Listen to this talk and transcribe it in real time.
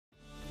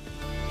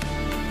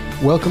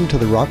Welcome to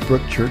the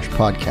Rockbrook Church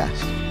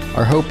podcast.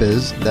 Our hope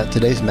is that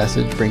today's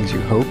message brings you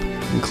hope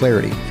and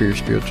clarity for your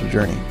spiritual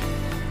journey.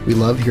 We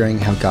love hearing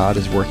how God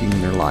is working in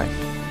your life.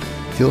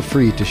 Feel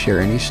free to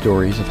share any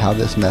stories of how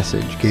this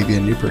message gave you a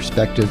new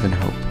perspective and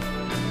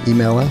hope.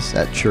 Email us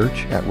at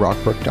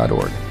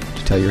church@rockbrook.org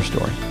to tell your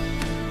story.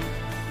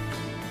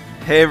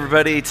 Hey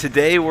everybody,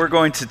 today we're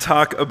going to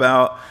talk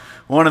about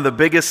one of the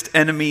biggest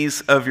enemies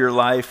of your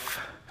life.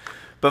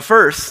 But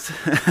first,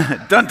 I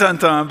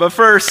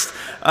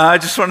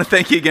just want to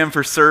thank you again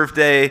for Serve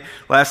Day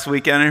last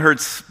weekend. I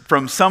heard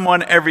from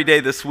someone every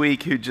day this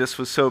week who just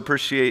was so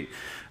appreciative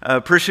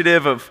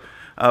of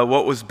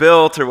what was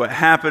built or what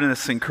happened, and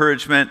this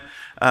encouragement.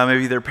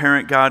 Maybe their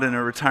parent got in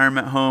a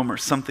retirement home or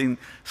something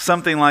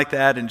like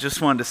that, and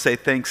just wanted to say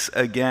thanks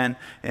again.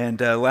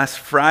 And last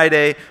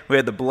Friday, we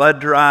had the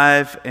blood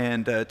drive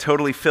and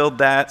totally filled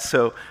that,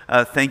 so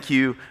thank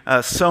you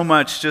so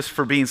much just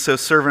for being so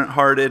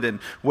servant-hearted, and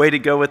way to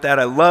go with that.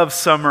 I love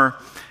summer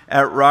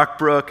at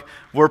Rockbrook.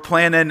 We're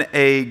planning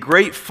a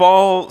great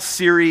fall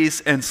series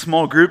and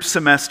small group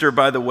semester,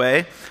 by the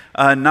way.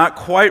 Not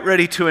quite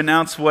ready to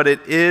announce what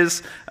it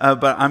is,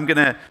 but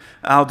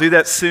I'll do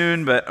that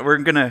soon, but we're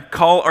going to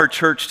call our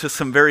church to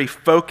some very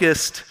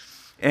focused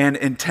and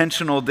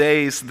intentional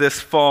days this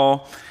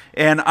fall.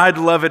 And I'd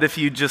love it if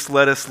you just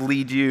let us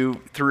lead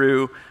you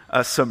through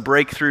some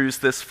breakthroughs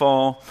this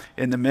fall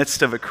in the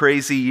midst of a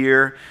crazy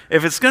year.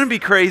 If it's going to be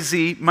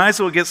crazy, might as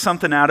well get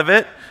something out of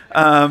it.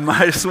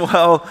 Might as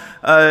well,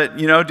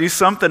 do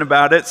something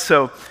about it.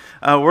 So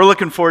we're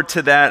looking forward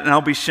to that, and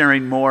I'll be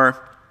sharing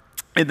more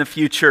in the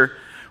future.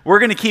 We're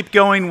going to keep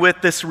going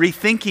with this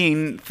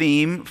rethinking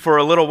theme for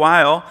a little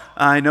while.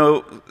 I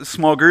know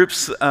small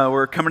groups,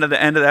 we're coming to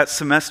the end of that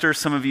semester.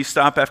 Some of you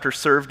stop after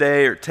Serve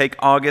Day or take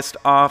August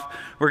off.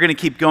 We're going to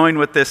keep going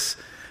with this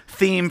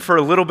theme for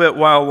a little bit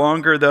while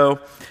longer,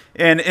 though.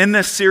 And in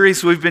this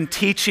series, we've been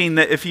teaching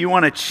that if you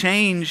want to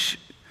change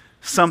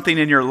something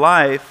in your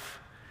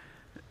life,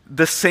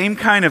 the same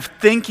kind of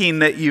thinking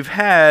that you've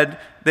had,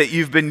 that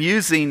you've been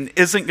using,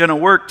 isn't going to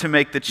work to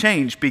make the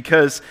change.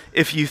 Because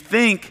if you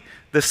think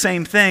the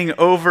same thing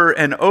over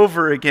and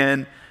over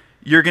again,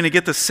 you're going to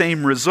get the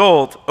same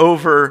result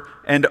over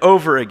and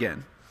over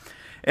again.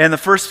 And the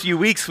first few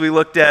weeks we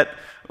looked at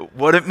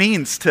what it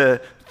means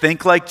to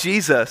think like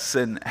Jesus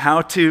and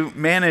how to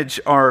manage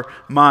our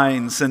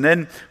minds. And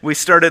then we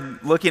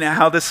started looking at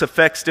how this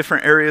affects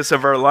different areas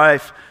of our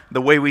life,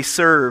 the way we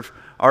serve,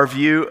 our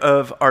view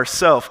of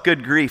ourself.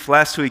 Good grief,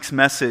 last week's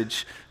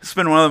message. It's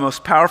been one of the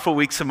most powerful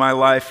weeks of my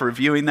life,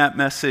 reviewing that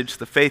message,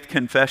 the faith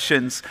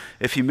confessions.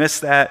 If you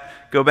missed that,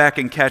 go back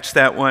and catch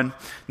that one.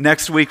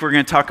 Next week, we're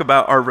going to talk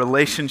about our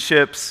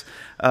relationships.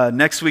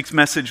 Next week's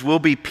message will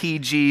be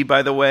PG,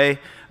 by the way.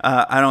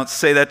 I don't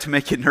say that to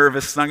make you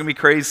nervous. It's not going to be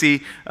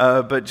crazy,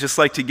 but just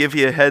like to give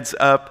you a heads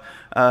up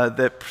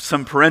that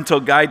some parental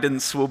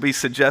guidance will be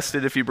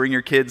suggested if you bring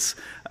your kids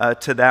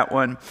to that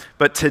one.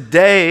 But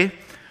today,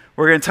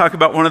 we're going to talk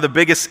about one of the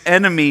biggest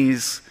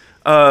enemies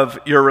of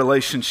your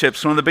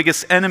relationships, one of the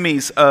biggest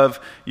enemies of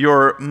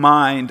your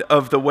mind,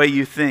 of the way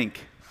you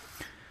think.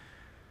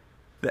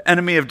 The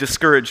enemy of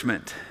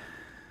discouragement.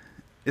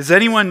 Is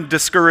anyone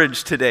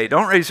discouraged today?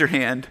 Don't raise your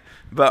hand,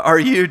 but are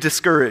you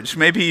discouraged?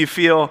 Maybe you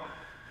feel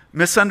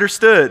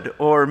misunderstood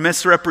or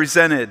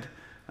misrepresented,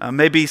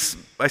 maybe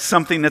by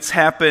something that's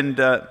happened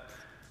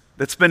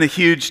that's been a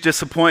huge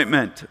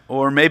disappointment,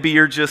 or maybe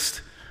you're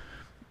just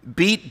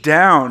beat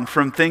down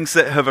from things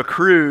that have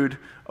accrued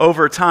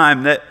over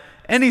time, that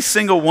any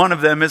single one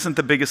of them isn't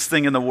the biggest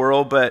thing in the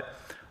world, but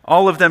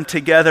all of them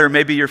together,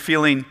 maybe you're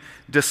feeling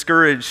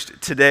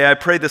discouraged today. I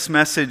pray this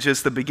message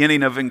is the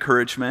beginning of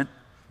encouragement.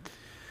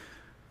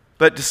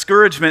 But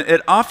discouragement,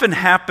 it often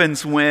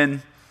happens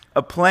when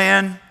a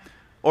plan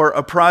or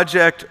a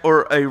project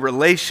or a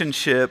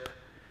relationship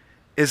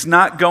is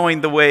not going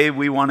the way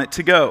we want it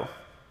to go.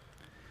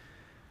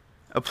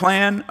 A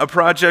plan, a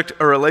project,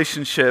 a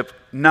relationship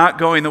not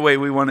going the way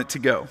we want it to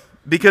go.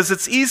 Because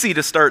it's easy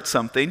to start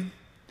something,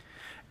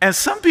 and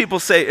some people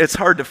say it's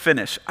hard to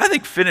finish. I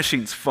think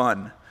finishing's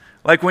fun.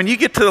 Like when you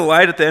get to the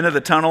light at the end of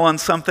the tunnel on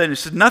something,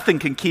 it's just nothing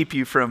can keep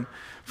you from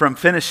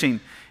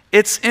finishing.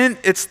 It's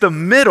the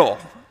middle,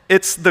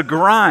 it's the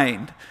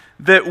grind,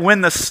 that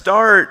when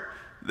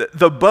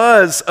the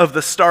buzz of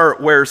the start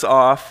wears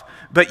off,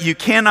 but you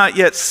cannot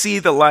yet see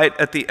the light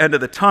at the end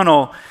of the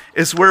tunnel,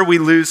 is where we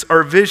lose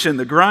our vision.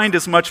 The grind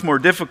is much more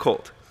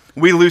difficult.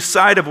 We lose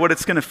sight of what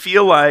it's going to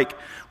feel like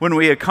when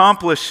we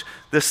accomplish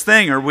this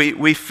thing, or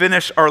we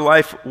finish our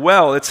life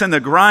well. It's in the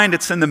grind,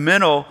 it's in the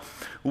middle,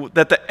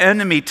 that the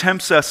enemy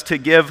tempts us to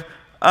give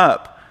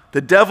up.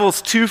 The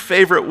devil's two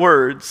favorite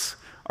words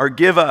are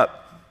give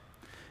up.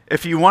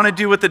 If you want to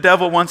do what the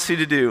devil wants you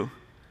to do,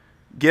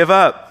 give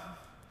up.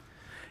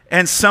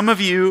 And some of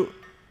you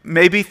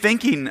may be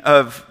thinking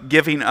of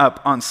giving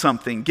up on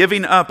something,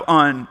 giving up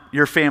on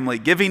your family,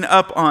 giving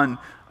up on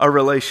a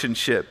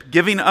relationship,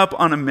 giving up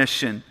on a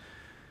mission.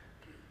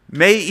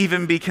 May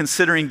even be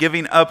considering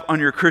giving up on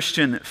your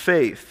Christian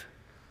faith.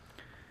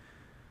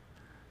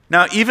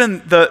 Now,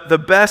 even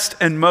the best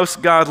and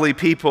most godly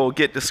people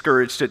get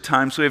discouraged at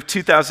times. We have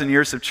 2,000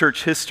 years of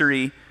church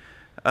history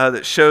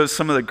that shows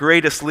some of the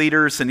greatest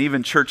leaders and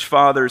even church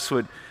fathers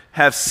would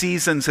have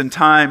seasons and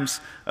times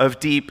of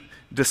deep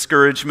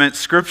discouragement.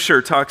 Scripture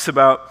talks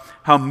about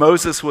how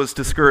Moses was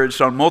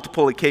discouraged on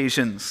multiple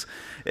occasions,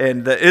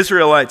 and the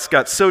Israelites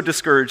got so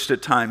discouraged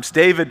at times.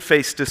 David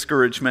faced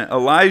discouragement.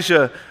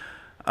 Elijah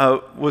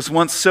was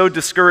once so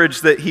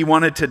discouraged that he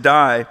wanted to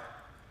die.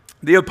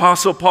 The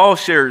Apostle Paul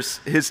shares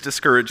his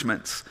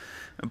discouragements.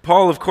 And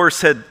Paul, of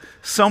course, had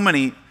so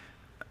many,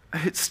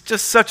 it's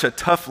just such a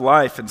tough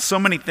life and so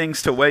many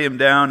things to weigh him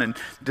down and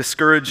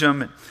discourage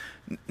him.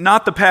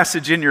 Not the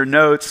passage in your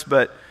notes,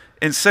 but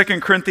in 2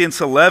 Corinthians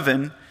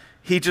 11,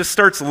 he just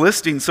starts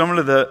listing some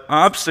of the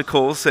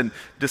obstacles and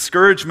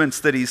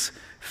discouragements that he's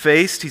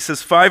faced. He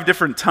says, 5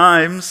 different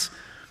times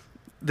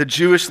the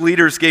Jewish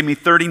leaders gave me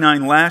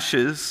 39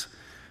 lashes.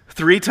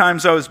 3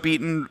 times I was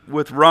beaten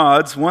with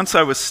rods. Once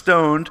I was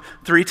stoned.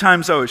 3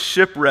 times I was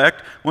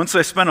shipwrecked. Once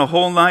I spent a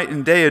whole night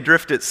and day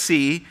adrift at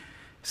sea. He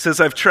says,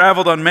 I've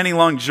traveled on many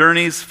long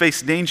journeys,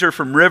 faced danger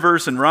from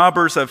rivers and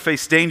robbers. I've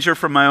faced danger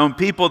from my own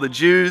people, the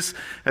Jews,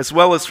 as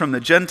well as from the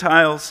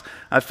Gentiles.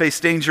 I've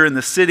faced danger in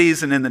the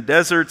cities and in the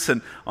deserts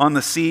and on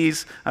the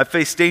seas. I've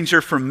faced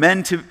danger from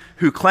men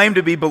who claim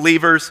to be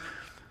believers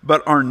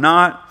but are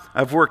not.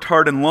 I've worked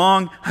hard and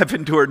long. I've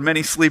endured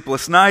many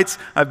sleepless nights.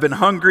 I've been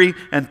hungry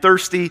and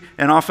thirsty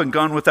and often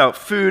gone without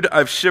food.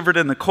 I've shivered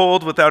in the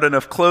cold without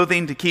enough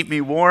clothing to keep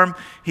me warm.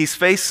 He's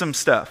faced some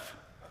stuff.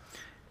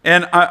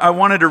 And I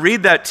wanted to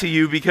read that to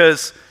you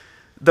because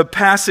the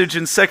passage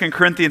in 2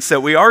 Corinthians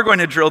that we are going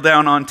to drill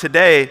down on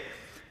today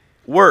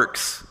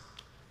works.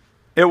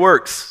 It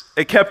works.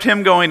 It kept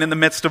him going in the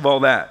midst of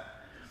all that.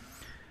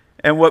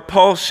 And what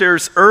Paul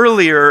shares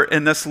earlier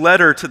in this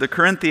letter to the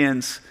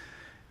Corinthians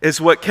is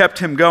what kept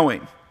him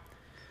going.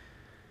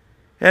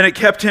 And it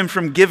kept him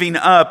from giving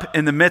up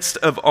in the midst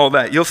of all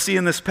that. You'll see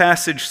in this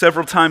passage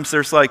several times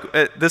there's like,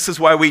 this is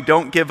why we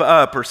don't give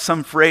up, or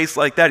some phrase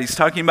like that. He's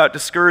talking about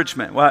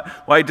discouragement,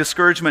 why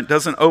discouragement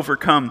doesn't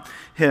overcome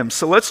him.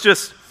 So let's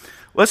just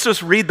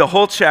read the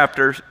whole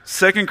chapter,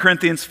 2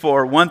 Corinthians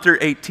 4, 1 through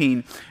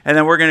 18, and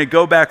then we're going to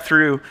go back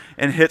through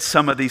and hit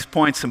some of these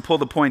points and pull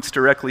the points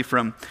directly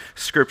from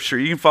Scripture.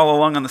 You can follow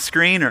along on the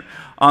screen or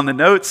on the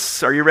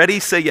notes. Are you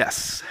ready? Say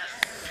yes.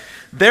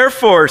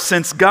 Therefore,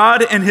 since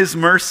God in his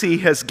mercy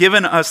has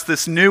given us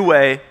this new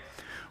way,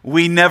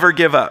 we never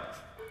give up.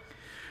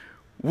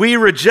 We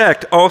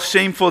reject all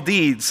shameful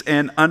deeds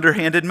and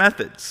underhanded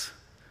methods.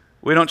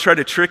 We don't try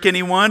to trick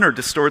anyone or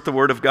distort the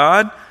word of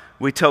God.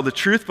 We tell the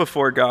truth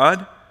before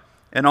God,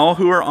 and all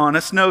who are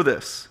honest know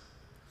this.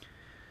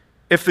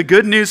 If the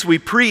good news we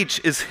preach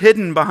is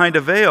hidden behind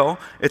a veil,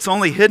 it's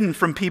only hidden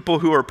from people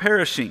who are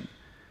perishing.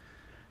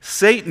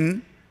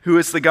 Satan, who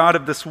is the god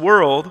of this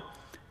world,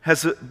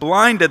 has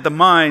blinded the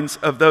minds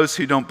of those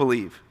who don't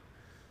believe.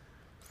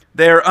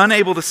 They are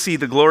unable to see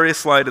the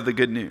glorious light of the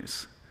good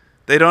news.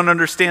 They don't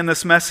understand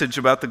this message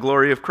about the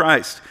glory of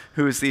Christ,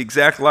 who is the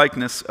exact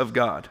likeness of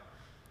God.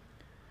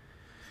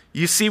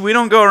 You see, we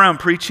don't go around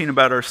preaching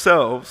about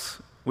ourselves.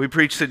 We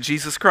preach that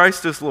Jesus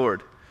Christ is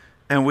Lord,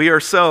 and we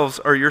ourselves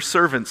are your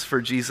servants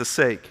for Jesus'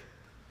 sake.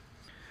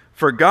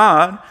 For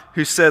God,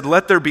 who said,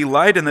 "Let there be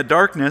light in the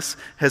darkness,"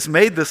 has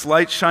made this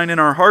light shine in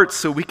our hearts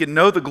so we can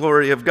know the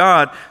glory of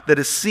God that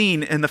is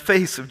seen in the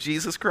face of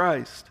Jesus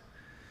Christ.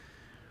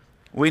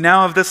 We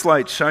now have this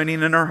light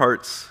shining in our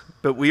hearts,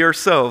 but we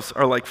ourselves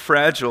are like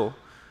fragile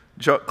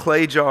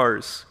clay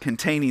jars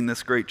containing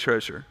this great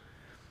treasure.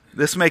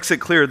 This makes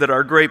it clear that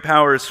our great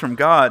power is from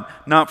God,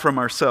 not from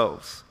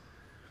ourselves.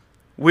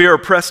 We are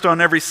pressed on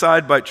every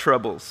side by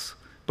troubles,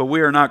 but we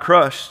are not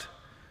crushed.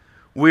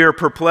 We are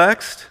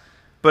perplexed,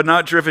 but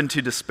not driven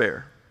to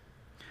despair.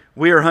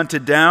 We are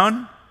hunted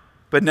down,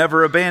 but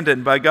never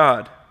abandoned by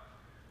God.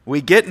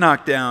 We get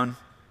knocked down,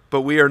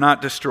 but we are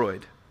not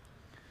destroyed.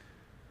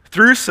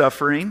 Through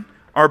suffering,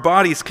 our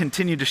bodies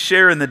continue to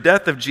share in the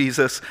death of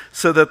Jesus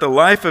so that the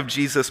life of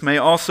Jesus may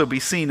also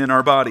be seen in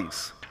our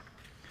bodies.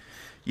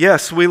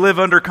 Yes, we live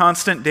under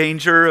constant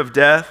danger of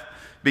death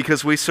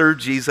because we serve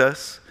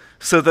Jesus,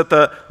 so that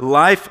the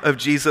life of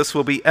Jesus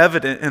will be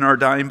evident in our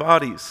dying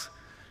bodies.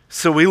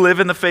 So we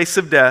live in the face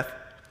of death,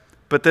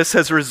 but this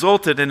has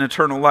resulted in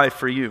eternal life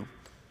for you.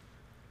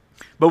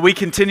 But we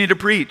continue to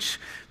preach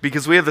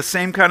because we have the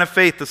same kind of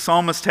faith the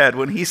psalmist had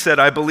when he said,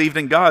 "I believed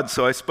in God,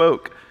 so I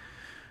spoke."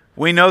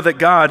 We know that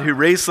God, who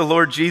raised the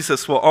Lord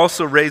Jesus, will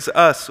also raise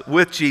us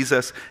with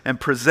Jesus and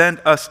present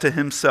us to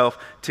himself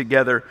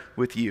together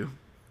with you.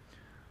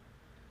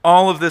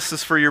 All of this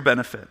is for your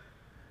benefit.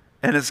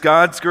 And as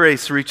God's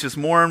grace reaches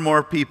more and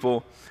more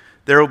people,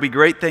 there will be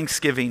great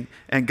thanksgiving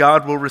and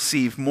God will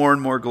receive more and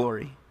more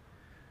glory.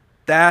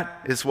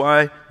 That is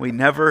why we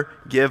never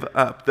give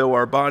up. Though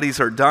our bodies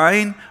are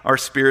dying, our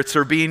spirits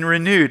are being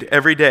renewed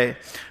every day.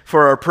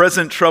 For our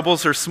present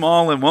troubles are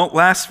small and won't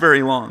last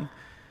very long.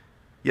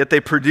 Yet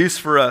they produce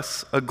for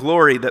us a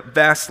glory that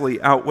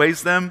vastly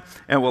outweighs them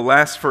and will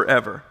last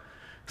forever.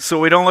 So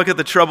we don't look at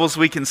the troubles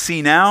we can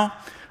see now,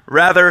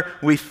 Rather,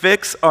 we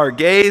fix our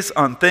gaze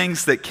on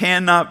things that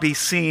cannot be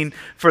seen,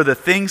 for the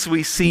things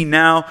we see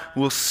now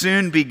will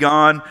soon be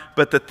gone,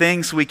 but the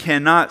things we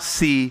cannot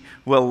see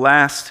will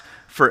last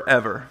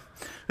forever.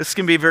 This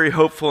can be a very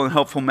hopeful and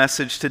helpful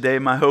message today.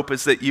 My hope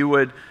is that you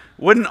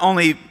wouldn't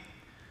only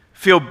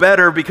feel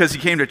better because you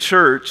came to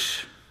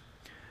church,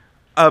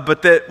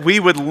 but that we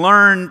would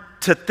learn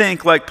to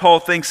think like Paul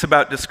thinks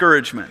about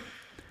discouragement.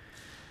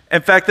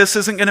 In fact, this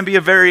isn't going to be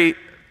a very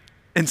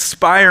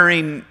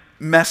inspiring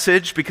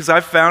message, because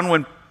I've found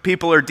when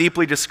people are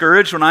deeply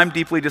discouraged, when I'm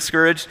deeply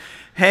discouraged,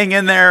 hang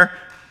in there,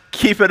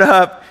 keep it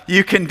up,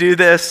 you can do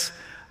this.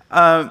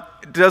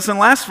 It doesn't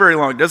last very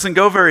long, doesn't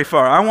go very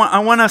far. I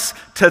want us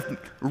to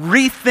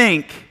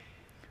rethink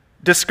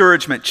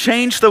discouragement,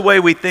 change the way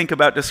we think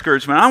about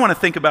discouragement. I want to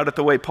think about it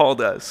the way Paul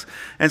does.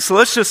 And so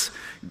let's just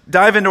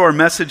dive into our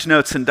message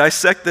notes and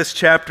dissect this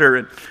chapter.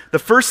 And the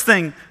first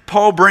thing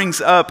Paul brings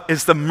up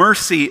is the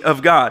mercy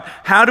of God.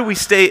 How do we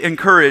stay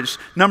encouraged?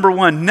 Number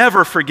one,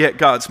 never forget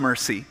God's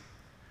mercy.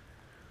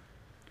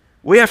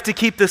 We have to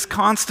keep this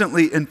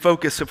constantly in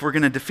focus if we're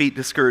going to defeat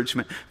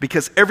discouragement,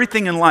 because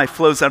everything in life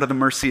flows out of the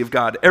mercy of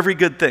God. Every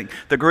good thing,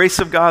 the grace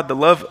of God, the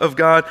love of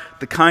God,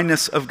 the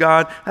kindness of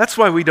God. That's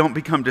why we don't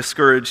become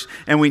discouraged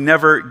and we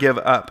never give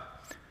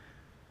up.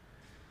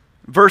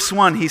 Verse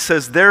 1, he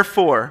says,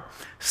 therefore,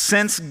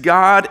 since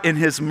God in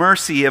his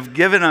mercy have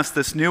given us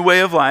this new way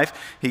of life,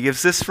 he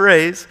gives this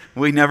phrase,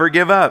 we never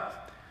give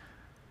up.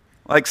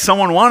 Like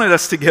someone wanted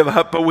us to give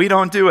up, but we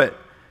don't do it.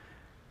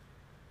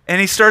 And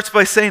he starts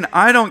by saying,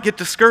 I don't get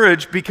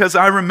discouraged because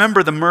I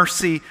remember the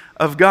mercy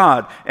of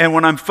God. And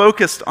when I'm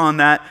focused on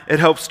that, it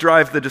helps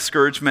drive the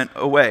discouragement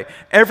away.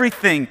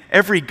 Everything,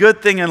 every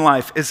good thing in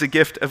life is a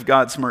gift of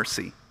God's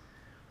mercy.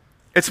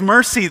 It's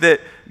mercy that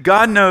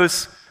God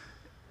knows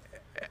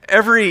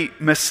every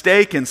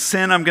mistake and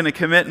sin I'm going to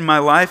commit in my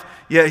life,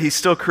 yet he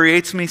still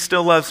creates me,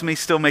 still loves me,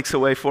 still makes a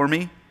way for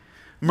me.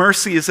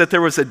 Mercy is that there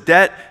was a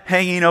debt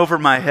hanging over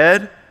my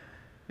head.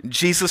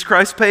 Jesus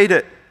Christ paid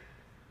it.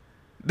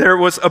 There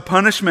was a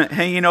punishment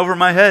hanging over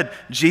my head.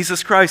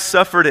 Jesus Christ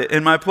suffered it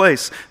in my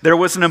place. There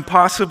was an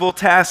impossible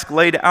task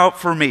laid out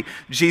for me.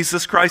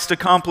 Jesus Christ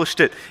accomplished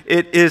it.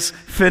 It is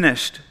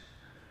finished.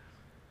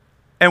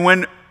 And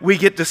when we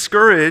get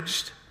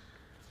discouraged,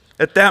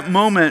 at that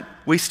moment,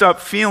 we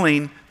stop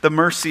feeling the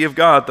mercy of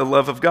God, the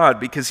love of God,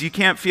 because you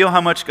can't feel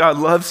how much God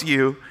loves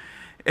you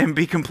and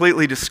be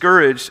completely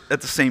discouraged at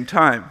the same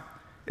time.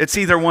 It's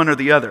either one or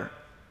the other.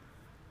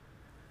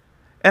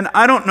 And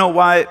I don't know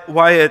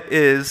why it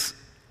is,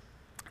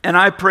 and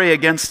I pray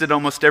against it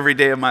almost every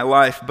day of my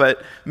life,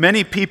 but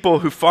many people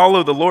who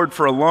follow the Lord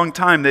for a long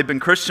time, they've been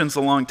Christians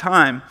a long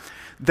time,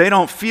 they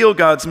don't feel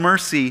God's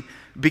mercy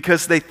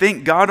because they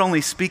think God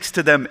only speaks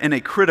to them in a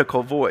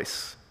critical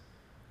voice.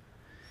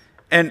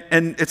 And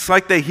it's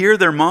like they hear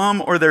their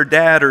mom or their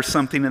dad or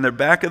something in the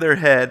back of their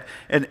head,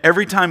 and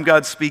every time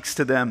God speaks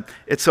to them,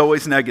 it's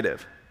always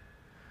negative.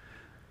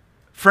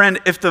 Friend,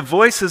 if the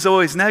voice is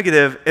always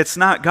negative, it's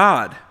not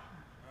God.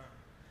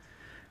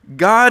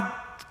 God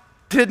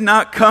did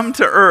not come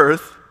to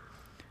earth,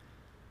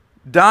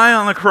 die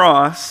on the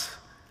cross,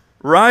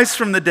 rise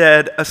from the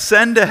dead,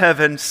 ascend to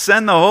heaven,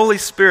 send the Holy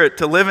Spirit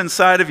to live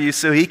inside of you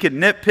so he could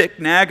nitpick,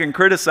 nag, and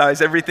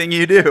criticize everything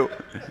you do.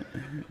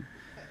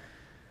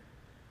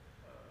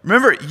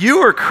 Remember, you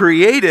were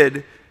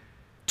created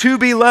to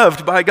be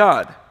loved by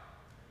God.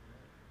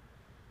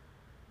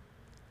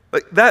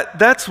 Like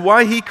that's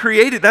why he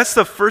created. That's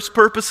the first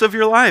purpose of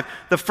your life.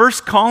 The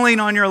first calling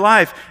on your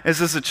life is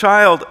as a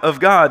child of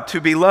God to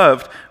be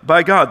loved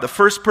by God. The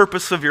first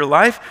purpose of your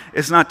life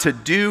is not to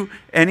do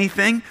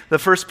anything. The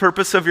first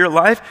purpose of your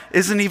life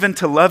isn't even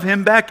to love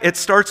him back. It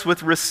starts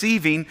with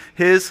receiving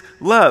his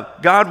love.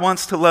 God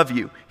wants to love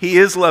you. He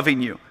is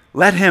loving you.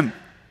 Let him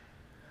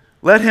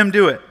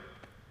do it.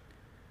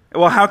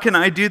 Well, how can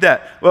I do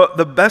that? Well,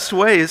 the best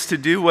way is to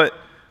do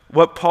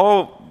what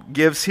Paul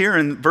gives here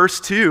in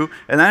verse 2,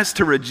 and that is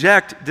to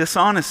reject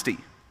dishonesty.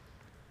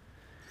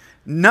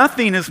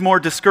 Nothing is more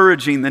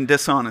discouraging than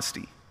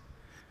dishonesty.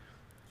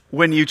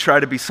 When you try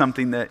to be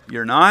something that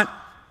you're not,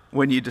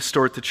 when you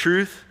distort the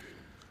truth,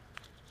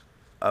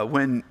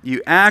 when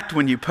you act,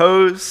 when you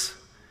pose,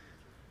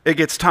 it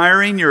gets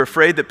tiring. You're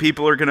afraid that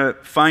people are going to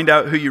find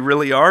out who you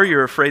really are.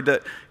 You're afraid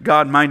that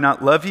God might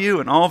not love you,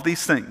 and all of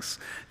these things.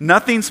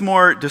 Nothing's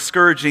more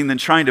discouraging than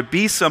trying to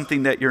be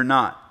something that you're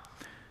not.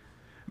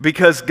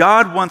 Because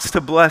God wants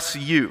to bless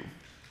you,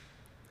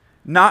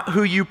 not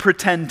who you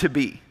pretend to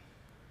be.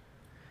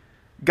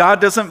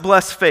 God doesn't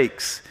bless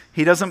fakes.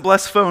 He doesn't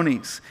bless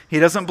phonies. He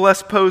doesn't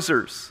bless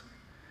posers.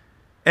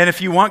 And if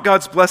you want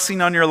God's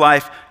blessing on your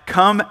life,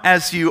 come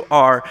as you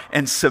are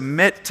and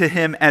submit to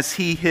him as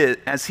he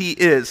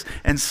is,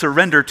 and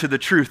surrender to the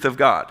truth of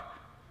God,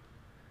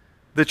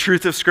 the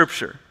truth of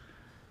Scripture,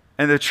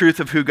 and the truth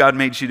of who God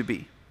made you to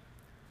be.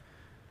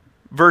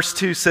 Verse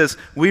 2 says,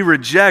 we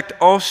reject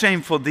all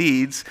shameful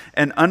deeds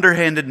and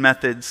underhanded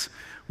methods.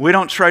 We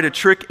don't try to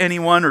trick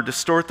anyone or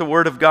distort the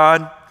word of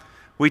God.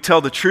 We tell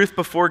the truth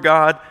before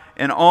God,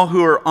 and all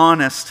who are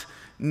honest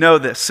know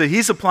this. So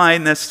he's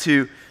applying this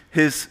to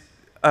his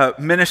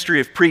ministry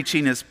of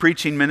preaching is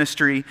preaching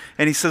ministry.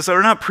 And he says,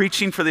 we're not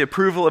preaching for the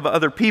approval of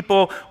other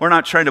people. We're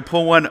not trying to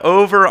pull one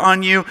over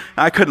on you.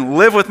 I couldn't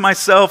live with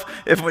myself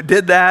if we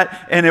did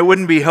that, and it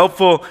wouldn't be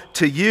helpful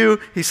to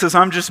you. He says,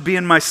 I'm just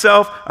being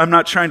myself. I'm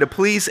not trying to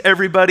please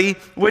everybody,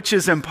 which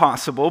is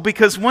impossible,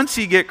 because once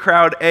you get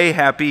crowd A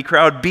happy,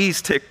 crowd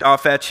B's ticked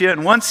off at you.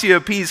 And once you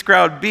appease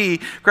crowd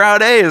B,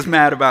 crowd A is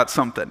mad about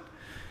something.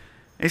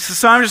 He says,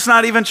 so I'm just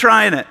not even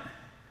trying it.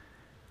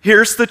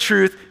 Here's the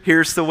truth.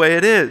 Here's the way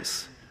it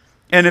is.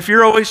 And if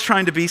you're always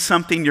trying to be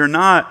something you're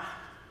not,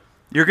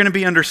 you're going to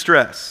be under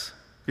stress.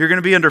 You're going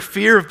to be under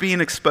fear of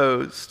being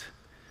exposed.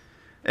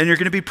 And you're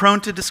going to be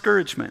prone to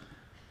discouragement.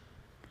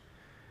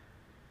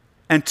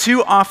 And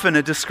too often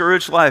a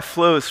discouraged life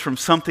flows from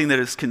something that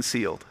is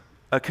concealed.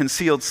 A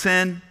concealed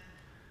sin,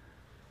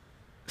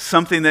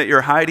 something that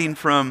you're hiding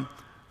from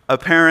a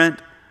parent,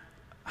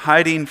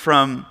 hiding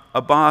from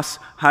a boss,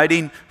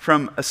 hiding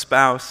from a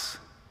spouse.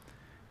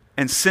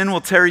 And sin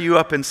will tear you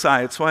up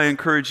inside. That's why I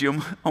encourage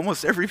you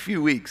almost every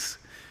few weeks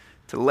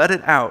to let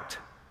it out.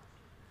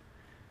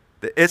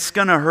 That it's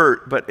going to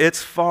hurt, but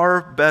it's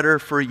far better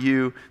for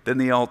you than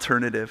the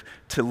alternative.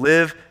 To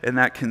live in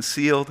that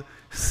concealed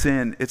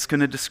sin, it's going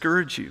to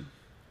discourage you.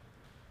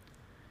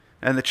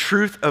 And the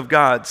truth of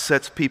God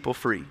sets people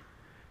free.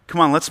 Come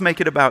on, let's make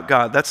it about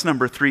God. That's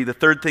number 3. The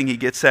third thing he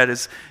gets at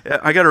is,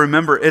 I got to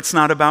remember, it's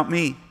not about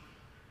me.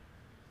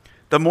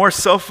 The more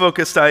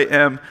self-focused I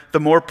am, the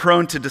more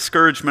prone to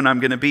discouragement I'm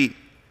going to be.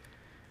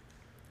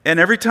 And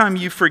every time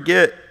you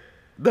forget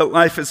that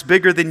life is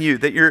bigger than you,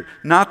 that you're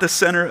not the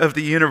center of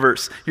the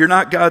universe, you're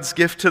not God's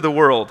gift to the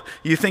world,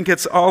 you think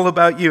it's all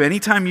about you.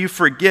 Anytime you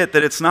forget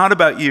that it's not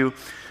about you,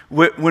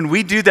 when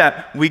we do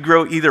that, we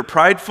grow either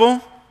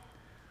prideful,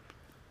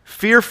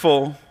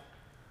 fearful,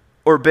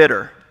 or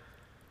bitter.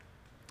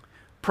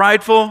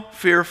 Prideful,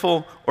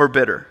 fearful, or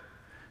bitter.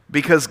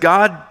 Because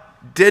God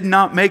did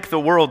not make the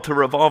world to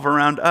revolve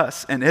around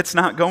us, and it's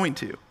not going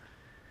to.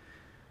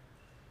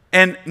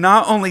 And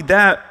not only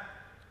that,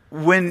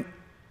 when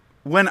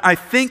I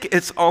think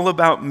it's all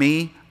about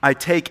me, I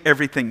take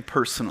everything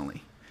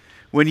personally.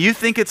 When you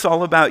think it's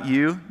all about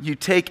you, you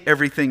take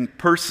everything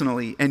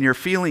personally, and your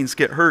feelings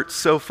get hurt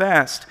so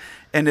fast,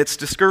 and it's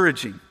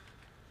discouraging.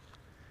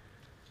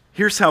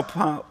 Here's how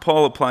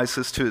Paul applies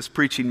this to his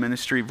preaching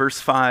ministry, verse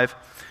 5.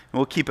 And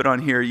we'll keep it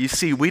on here. You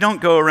see, we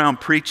don't go around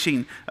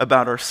preaching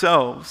about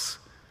ourselves.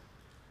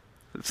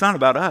 It's not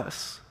about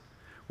us.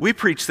 We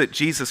preach that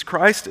Jesus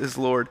Christ is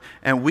Lord,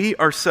 and we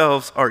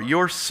ourselves are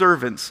your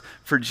servants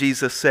for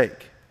Jesus'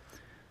 sake.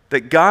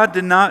 That God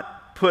did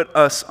not put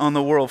us on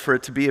the world for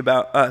it to be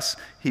about us.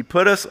 He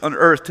put us on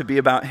earth to be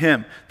about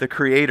Him, the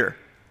Creator.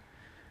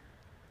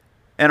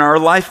 And our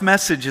life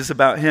message is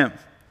about Him.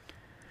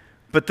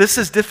 But this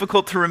is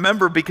difficult to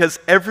remember because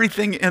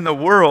everything in the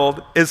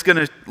world is going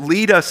to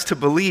lead us to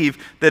believe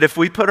that if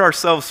we put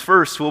ourselves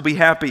first, we'll be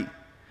happy.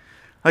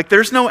 Like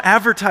there's no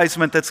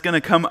advertisement that's going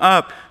to come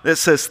up that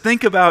says,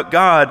 think about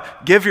God,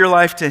 give your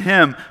life to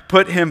Him,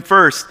 put Him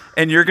first,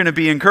 and you're going to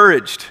be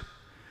encouraged.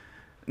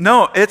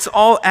 No, it's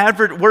all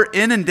we're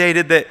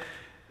inundated that,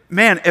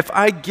 man, if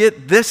I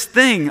get this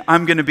thing,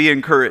 I'm going to be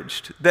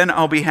encouraged. Then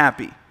I'll be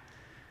happy.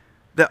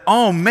 That,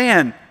 oh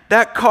man,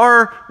 that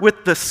car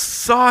with the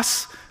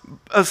sauce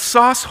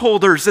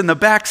holders in the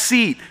back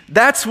seat,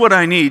 that's what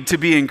I need to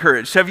be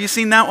encouraged. Have you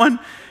seen that one?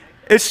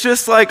 It's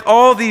just like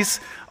all these,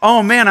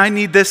 oh man, I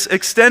need this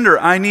extender.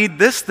 I need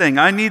this thing.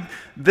 I need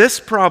this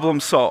problem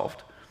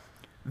solved.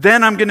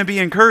 Then I'm going to be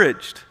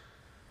encouraged.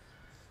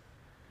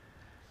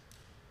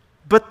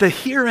 But the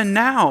here and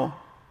now,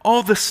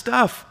 all the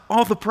stuff,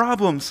 all the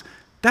problems,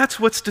 that's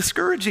what's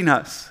discouraging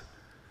us.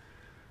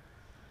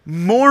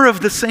 More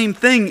of the same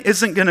thing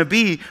isn't going to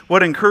be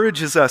what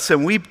encourages us.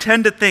 And we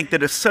tend to think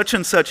that if such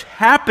and such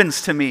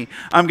happens to me,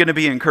 I'm going to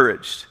be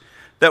encouraged.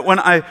 But when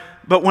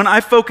I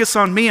focus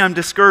on me, I'm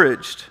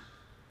discouraged.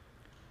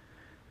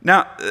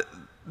 Now,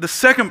 the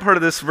second part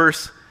of this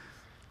verse,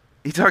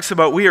 he talks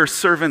about we are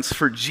servants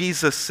for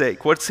Jesus'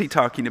 sake. What's he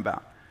talking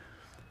about?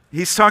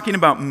 He's talking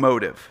about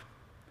motive.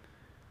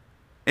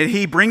 And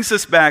he brings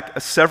us back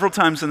several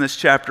times in this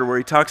chapter where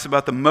he talks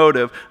about the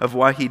motive of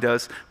why he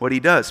does what he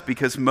does.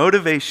 Because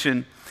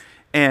motivation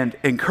and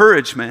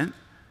encouragement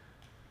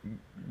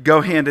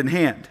go hand in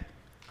hand.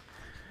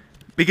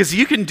 Because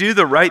you can do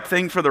the right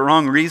thing for the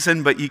wrong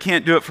reason, but you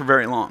can't do it for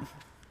very long.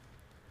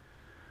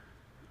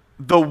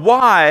 The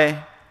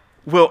why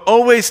will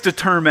always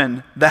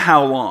determine the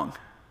how long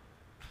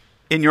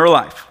in your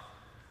life.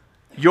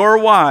 Your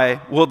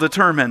why will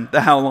determine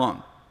the how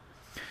long.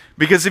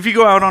 Because if you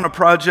go out on a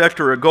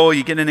project or a goal,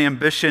 you get an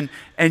ambition,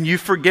 and you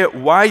forget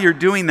why you're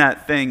doing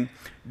that thing,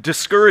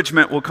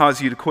 discouragement will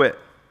cause you to quit.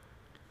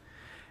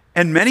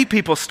 And many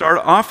people start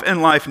off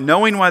in life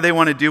knowing why they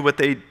want to do what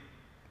they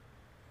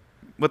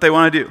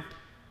want to do,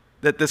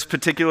 that this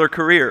particular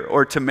career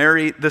or to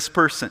marry this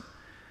person.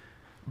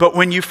 But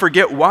when you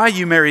forget why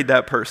you married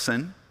that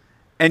person,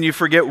 and you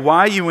forget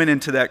why you went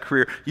into that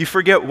career, you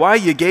forget why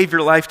you gave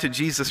your life to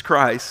Jesus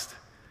Christ,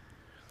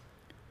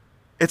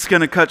 it's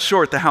going to cut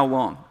short the how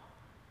long.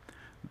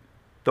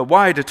 The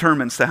why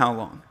determines the how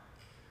long.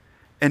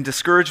 And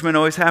discouragement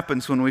always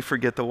happens when we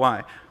forget the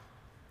why.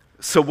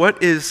 So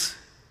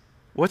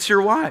what's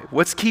your why?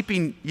 What's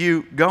keeping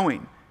you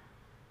going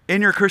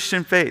in your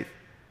Christian faith,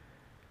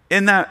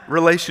 in that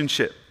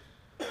relationship?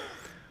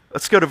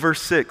 Let's go to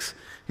verse 6.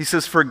 He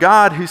says, "For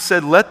God, who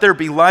said, 'Let there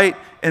be light,'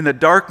 in the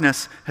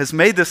darkness, has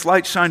made this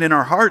light shine in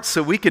our hearts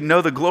so we can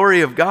know the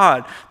glory of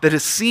God that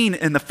is seen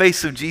in the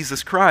face of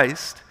Jesus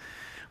Christ.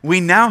 We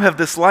now have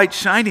this light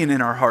shining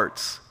in our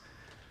hearts,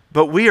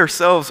 but we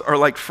ourselves are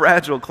like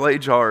fragile clay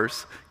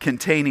jars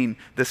containing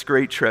this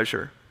great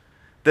treasure."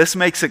 This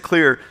makes it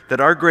clear that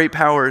our great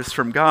power is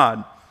from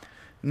God,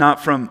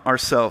 not from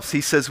ourselves.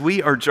 He says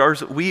we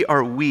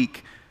are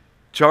weak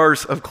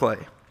jars of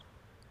clay.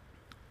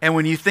 And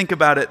when you think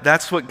about it,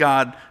 that's what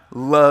God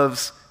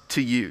loves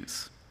to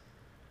use.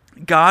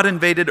 God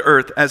invaded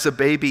earth as a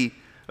baby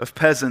of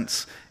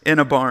peasants in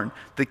a barn.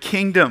 The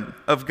kingdom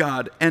of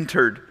God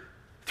entered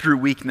through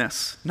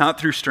weakness, not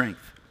through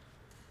strength.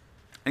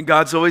 And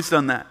God's always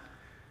done that.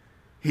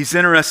 He's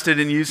interested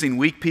in using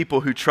weak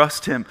people who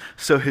trust him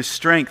so his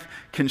strength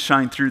can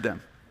shine through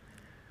them.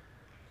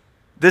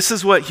 This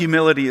is what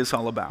humility is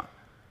all about.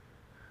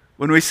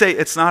 When we say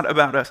it's not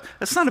about us,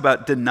 it's not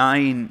about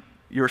denying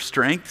your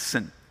strengths,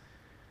 and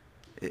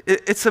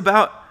it's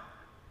about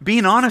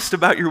being honest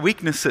about your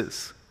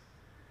weaknesses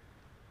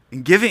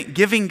and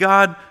giving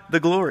God the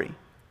glory.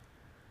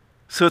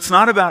 So it's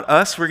not about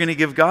us. We're going to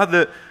give God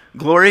the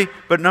glory.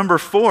 But number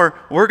 4,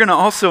 we're going to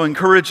also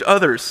encourage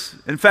others.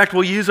 In fact,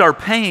 we'll use our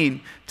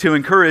pain to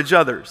encourage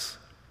others.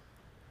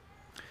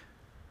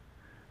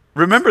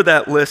 Remember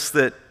that list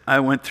that I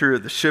went through,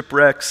 the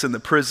shipwrecks and the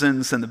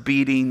prisons and the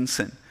beatings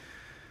and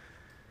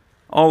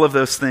all of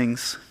those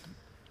things.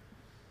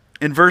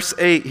 In verse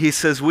 8, he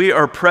says, "We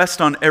are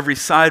pressed on every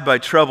side by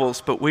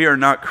troubles, but we are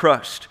not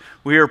crushed.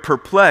 We are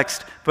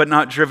perplexed, but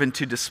not driven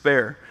to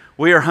despair.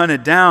 We are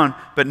hunted down,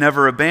 but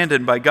never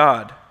abandoned by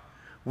God.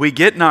 We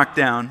get knocked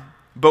down,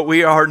 but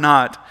we are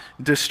not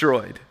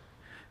destroyed."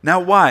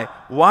 Now why?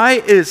 Why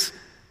is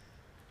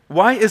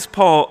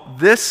Paul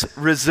this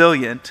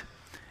resilient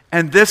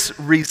and this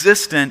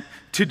resistant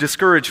to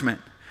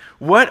discouragement?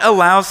 What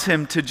allows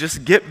him to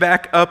just get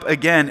back up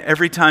again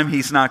every time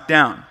he's knocked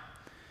down?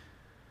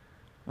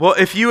 Well,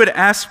 if you had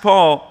asked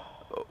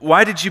Paul,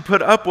 why did you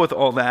put up with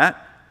all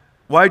that?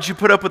 Why did you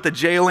put up with the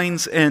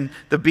jailings and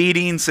the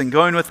beatings and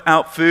going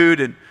without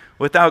food and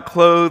without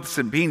clothes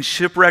and being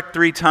shipwrecked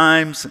 3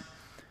 times?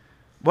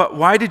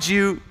 Why did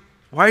you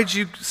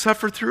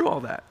suffer through all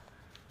that?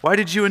 Why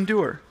did you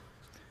endure?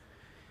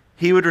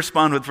 He would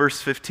respond with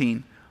verse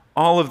 15,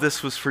 "All of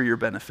this was for your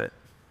benefit.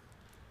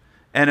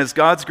 And as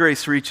God's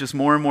grace reaches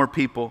more and more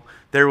people,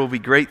 there will be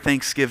great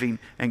thanksgiving,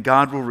 and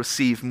God will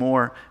receive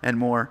more and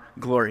more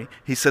glory."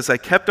 He says, "I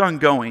kept on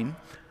going.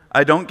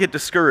 I don't get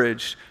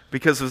discouraged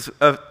because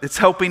it's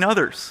helping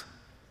others,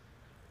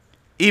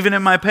 even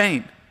in my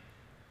pain."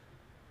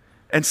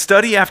 And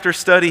study after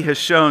study has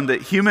shown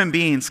that human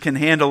beings can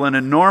handle an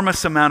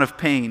enormous amount of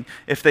pain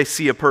if they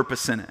see a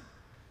purpose in it.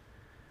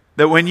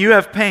 That when you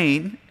have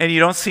pain and you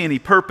don't see any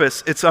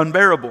purpose, it's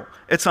unbearable.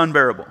 It's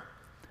unbearable.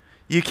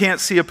 You can't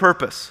see a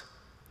purpose.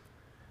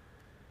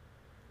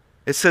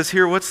 It says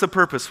here, what's the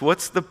purpose?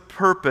 What's the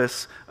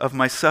purpose of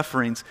my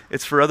sufferings?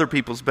 It's for other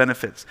people's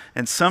benefits.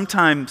 And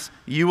sometimes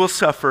you will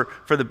suffer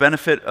for the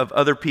benefit of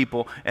other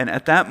people, and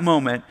at that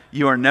moment,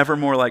 you are never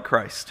more like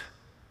Christ.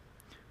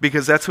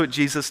 Because that's what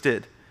Jesus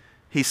did.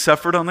 He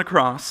suffered on the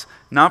cross,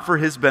 not for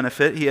his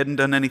benefit. He hadn't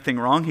done anything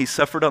wrong. He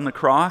suffered on the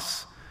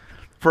cross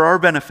for our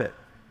benefit.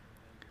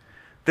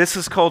 This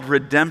is called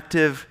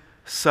redemptive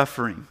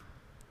suffering.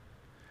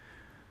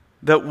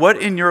 That what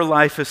in your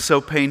life is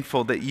so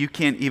painful that you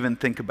can't even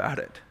think about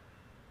it.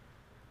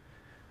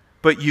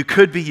 But you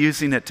could be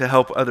using it to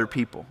help other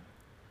people.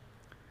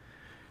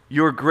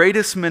 Your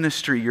greatest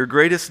ministry, your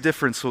greatest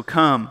difference will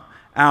come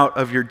out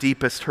of your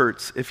deepest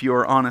hurts if you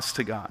are honest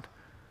to God.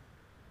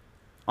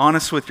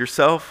 Honest with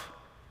yourself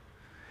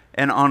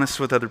and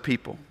honest with other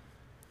people.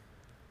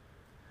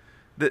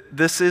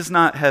 This is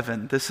not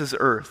heaven, this is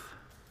earth.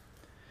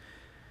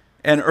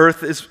 And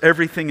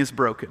everything is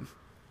broken.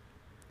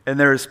 And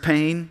there is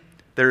pain,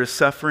 there is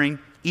suffering,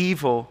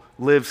 evil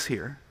lives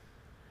here.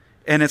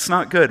 And it's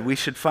not good. We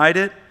should fight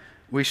it,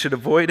 we should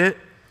avoid it,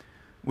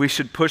 we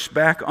should push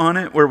back on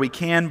it where we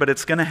can, but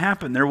it's going to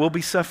happen. There will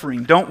be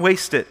suffering. Don't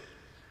waste it.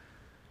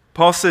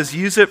 Paul says,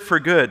 use it for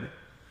good.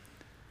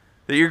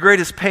 That your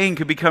greatest pain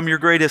could become your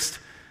greatest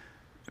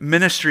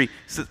ministry.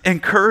 So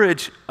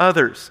encourage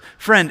others.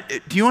 Friend,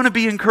 do you want to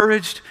be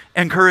encouraged?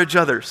 Encourage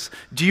others.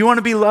 Do you want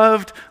to be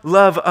loved?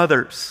 Love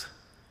others.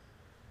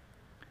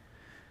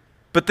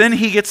 But then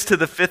he gets to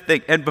the 5th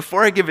thing, and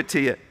before I give it to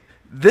you,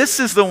 this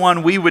is the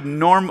one we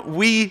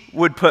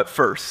would put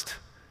first.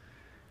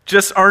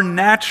 Just in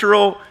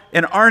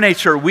our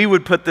nature, we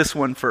would put this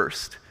one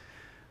first.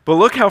 But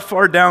look how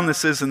far down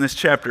this is in this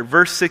chapter.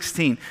 Verse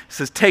 16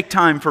 says, take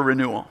time for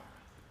renewal.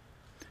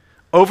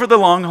 Over the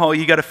long haul,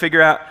 you got to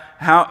figure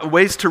out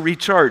ways to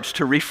recharge,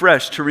 to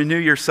refresh, to renew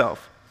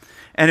yourself.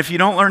 And if you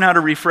don't learn how to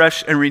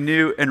refresh and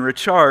renew and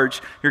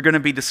recharge, you're going to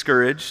be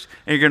discouraged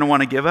and you're going to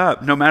want to give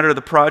up, no matter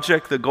the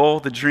project, the goal,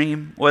 the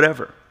dream,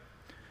 whatever.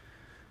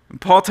 And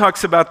Paul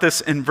talks about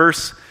this in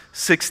verse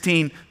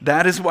 16.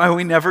 That is why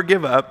we never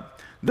give up,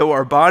 though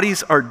our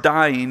bodies are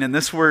dying. And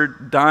this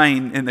word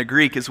dying in the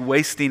Greek is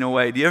wasting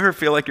away. Do you ever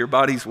feel like your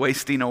body's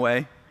wasting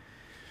away?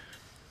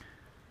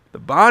 The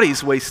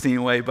body's wasting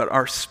away, but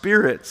our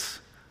spirits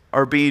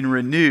are being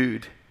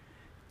renewed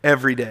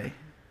every day.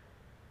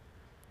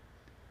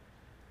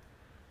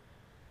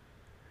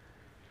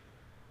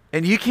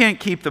 And you can't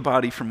keep the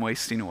body from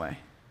wasting away.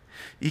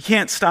 You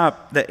can't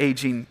stop the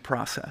aging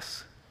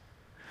process.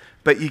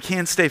 But you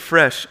can stay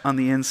fresh on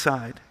the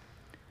inside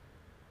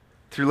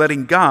through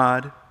letting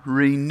God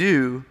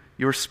renew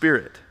your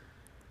spirit.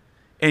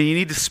 And you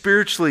need to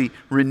spiritually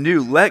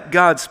renew. Let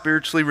God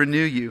spiritually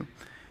renew you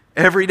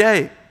every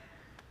day.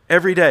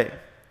 Every day.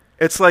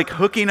 It's like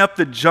hooking up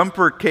the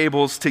jumper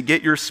cables to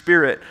get your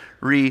spirit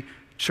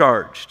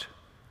recharged.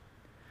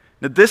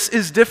 Now this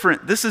is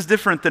different. This is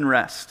different than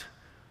rest.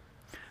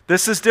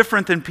 This is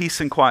different than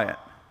peace and quiet.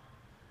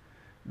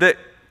 That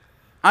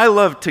I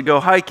love to go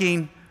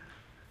hiking.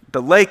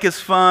 The lake is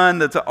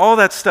fun. All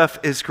that stuff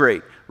is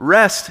great.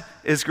 Rest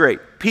is great.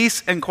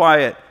 Peace and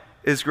quiet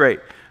is great.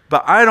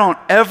 But I don't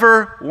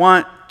ever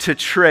want to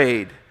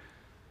trade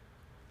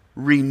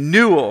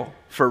renewal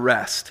for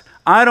rest.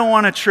 I don't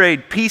want to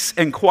trade peace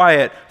and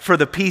quiet for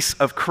the peace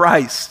of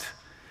Christ.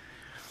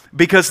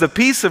 Because the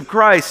peace of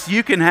Christ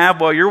you can have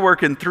while you're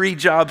working 3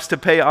 jobs to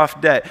pay off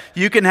debt.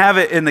 You can have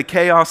it in the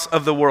chaos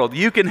of the world.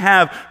 You can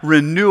have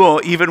renewal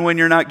even when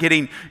you're not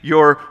getting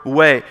your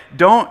way.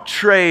 Don't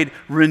trade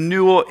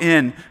renewal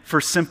in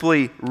for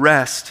simply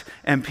rest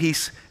and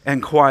peace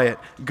and quiet.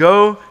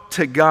 Go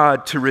to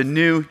God to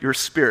renew your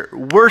spirit.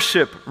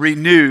 Worship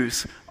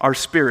renews our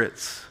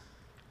spirits.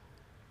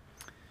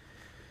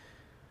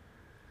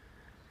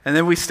 And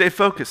then we stay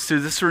focused.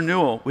 Through this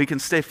renewal, we can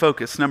stay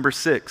focused. Number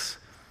 6.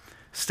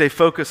 Stay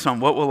focused on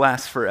what will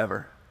last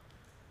forever.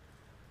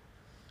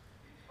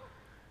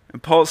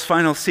 And Paul's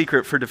final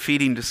secret for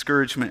defeating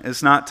discouragement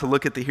is not to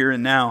look at the here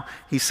and now.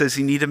 He says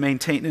you need to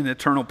maintain an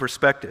eternal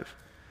perspective.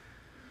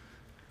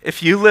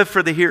 If you live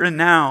for the here and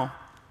now,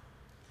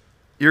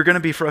 you're going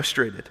to be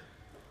frustrated.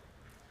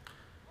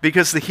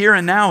 Because the here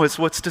and now is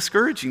what's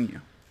discouraging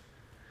you.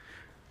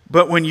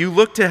 But when you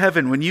look to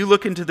heaven, when you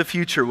look into the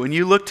future, when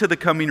you look to the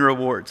coming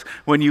rewards,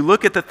 when you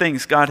look at the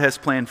things God has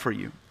planned for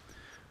you,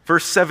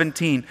 Verse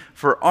 17,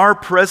 for our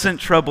present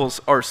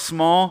troubles are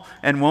small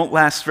and won't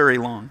last very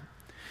long.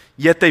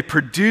 Yet they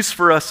produce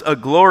for us a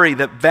glory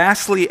that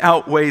vastly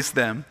outweighs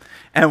them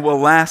and will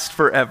last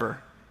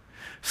forever.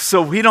 So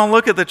we don't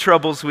look at the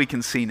troubles we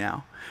can see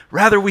now.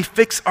 Rather, we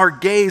fix our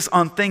gaze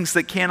on things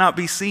that cannot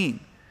be seen.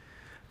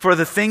 For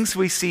the things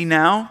we see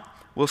now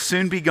will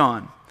soon be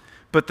gone,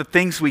 but the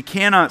things we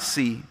cannot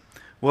see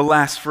will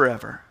last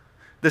forever.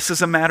 This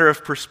is a matter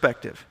of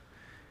perspective.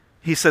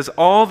 He says,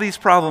 all these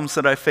problems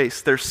that I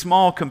face, they're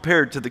small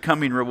compared to the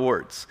coming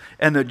rewards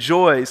and the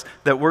joys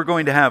that we're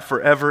going to have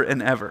forever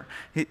and ever.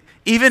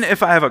 Even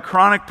if I have a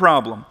chronic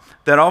problem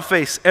that I'll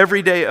face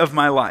every day of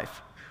my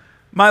life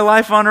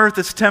on earth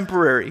is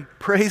temporary.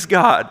 Praise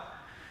God.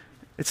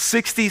 It's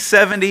 60,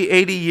 70,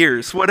 80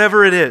 years,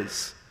 whatever it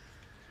is.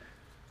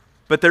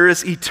 But there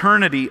is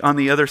eternity on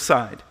the other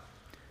side.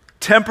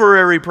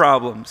 Temporary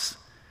problems,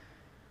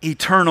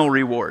 eternal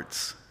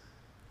rewards.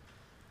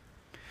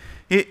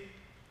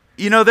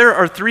 You know, there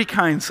are 3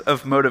 kinds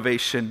of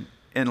motivation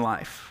in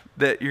life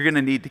that you're going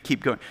to need to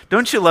keep going.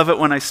 Don't you love it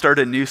when I start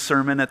a new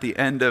sermon at the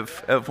end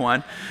of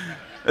one?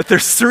 But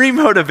there's 3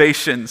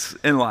 motivations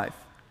in life.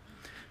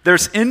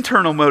 There's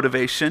internal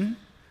motivation,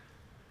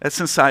 that's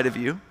inside of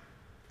you.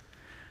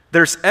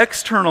 There's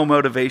external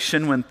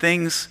motivation when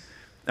things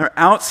are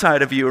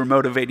outside of you are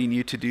motivating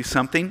you to do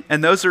something,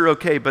 and those are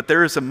okay, but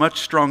there is a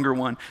much stronger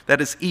one that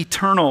is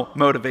eternal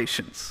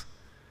motivations.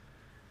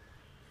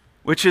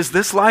 Which is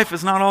this life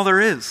is not all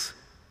there is.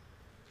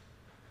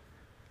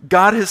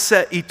 God has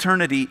set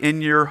eternity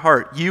in your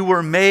heart. You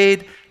were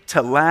made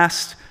to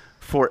last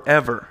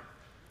forever.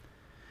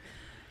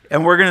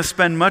 And we're going to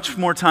spend much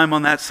more time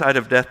on that side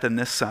of death than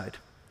this side.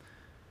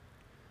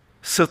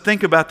 So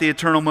think about the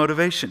eternal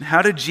motivation.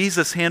 How did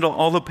Jesus handle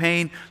all the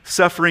pain,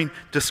 suffering,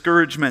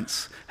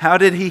 discouragements? How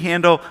did he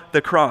handle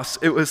the cross?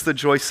 It was the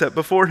joy set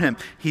before him.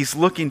 He's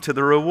looking to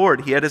the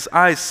reward. He had his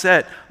eyes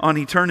set on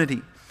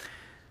eternity.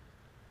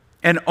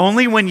 And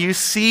only when you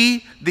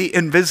see the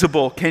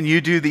invisible can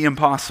you do the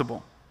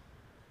impossible.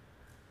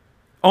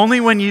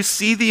 Only when you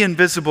see the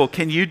invisible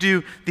can you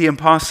do the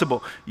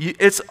impossible.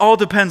 It all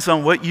depends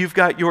on what you've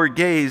got your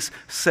gaze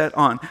set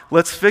on.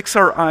 Let's fix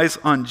our eyes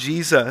on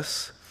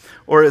Jesus,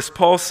 or as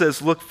Paul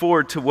says, look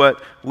forward to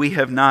what we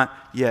have not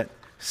yet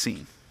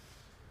seen.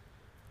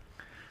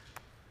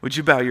 Would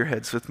you bow your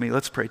heads with me?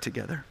 Let's pray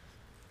together.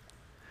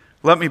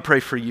 Let me pray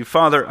for you.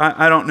 Father,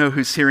 I don't know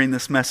who's hearing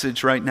this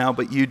message right now,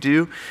 but you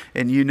do,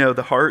 and you know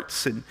the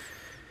hearts, and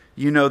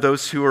you know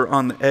those who are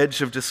on the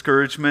edge of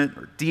discouragement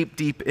or deep,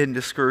 deep in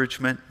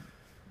discouragement.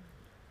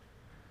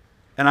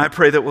 And I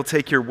pray that we'll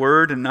take your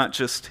word and not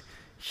just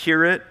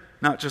Hear it,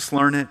 not just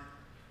learn it,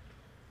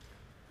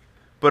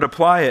 but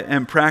apply it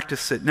and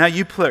practice it. Now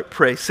you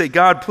pray. Say,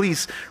 God,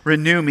 please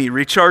renew me.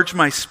 Recharge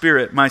my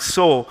spirit, my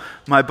soul,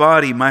 my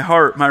body, my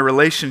heart, my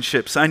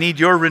relationships. I need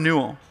your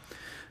renewal.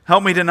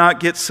 Help me to not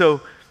get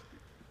so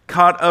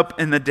caught up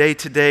in the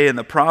day-to-day and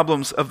the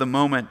problems of the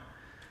moment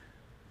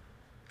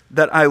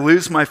that I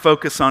lose my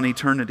focus on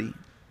eternity.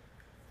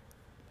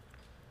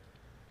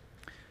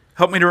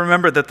 Help me to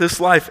remember that this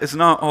life is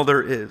not all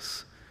there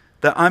is,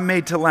 that I'm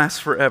made to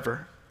last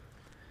forever.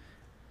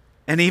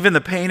 And even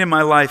the pain in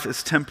my life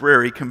is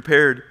temporary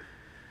compared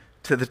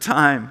to the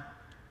time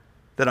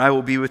that I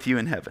will be with you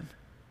in heaven.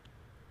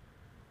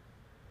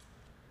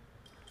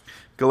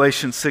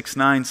 Galatians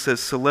 6:9 says,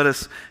 so let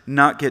us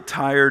not get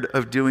tired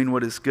of doing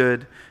what is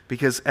good,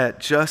 because at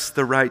just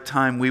the right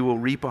time we will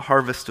reap a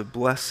harvest of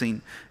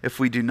blessing if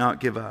we do not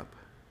give up.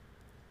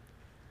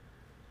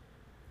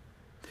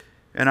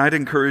 And I'd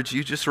encourage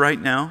you just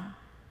right now,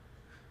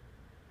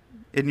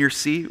 in your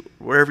seat,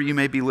 wherever you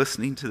may be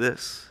listening to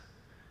this,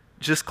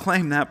 just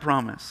claim that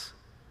promise.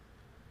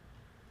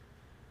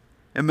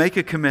 And make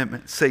a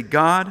commitment. Say,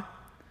 God,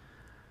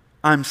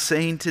 I'm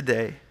saying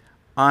today,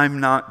 I'm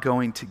not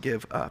going to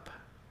give up.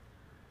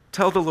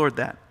 Tell the Lord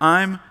that.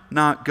 I'm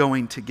not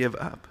going to give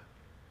up.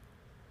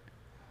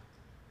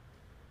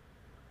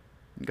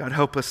 God,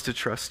 help us to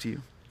trust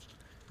you.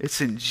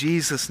 It's in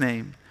Jesus'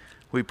 name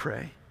we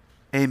pray.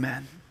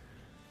 Amen.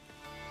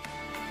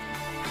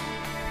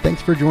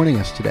 Thanks for joining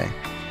us today.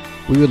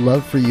 We would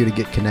love for you to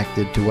get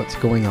connected to what's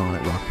going on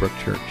at Rockbrook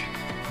Church.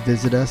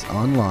 Visit us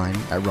online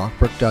at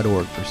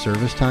rockbrook.org for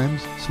service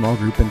times, small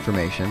group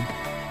information,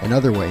 and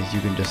other ways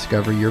you can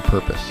discover your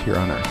purpose here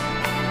on earth.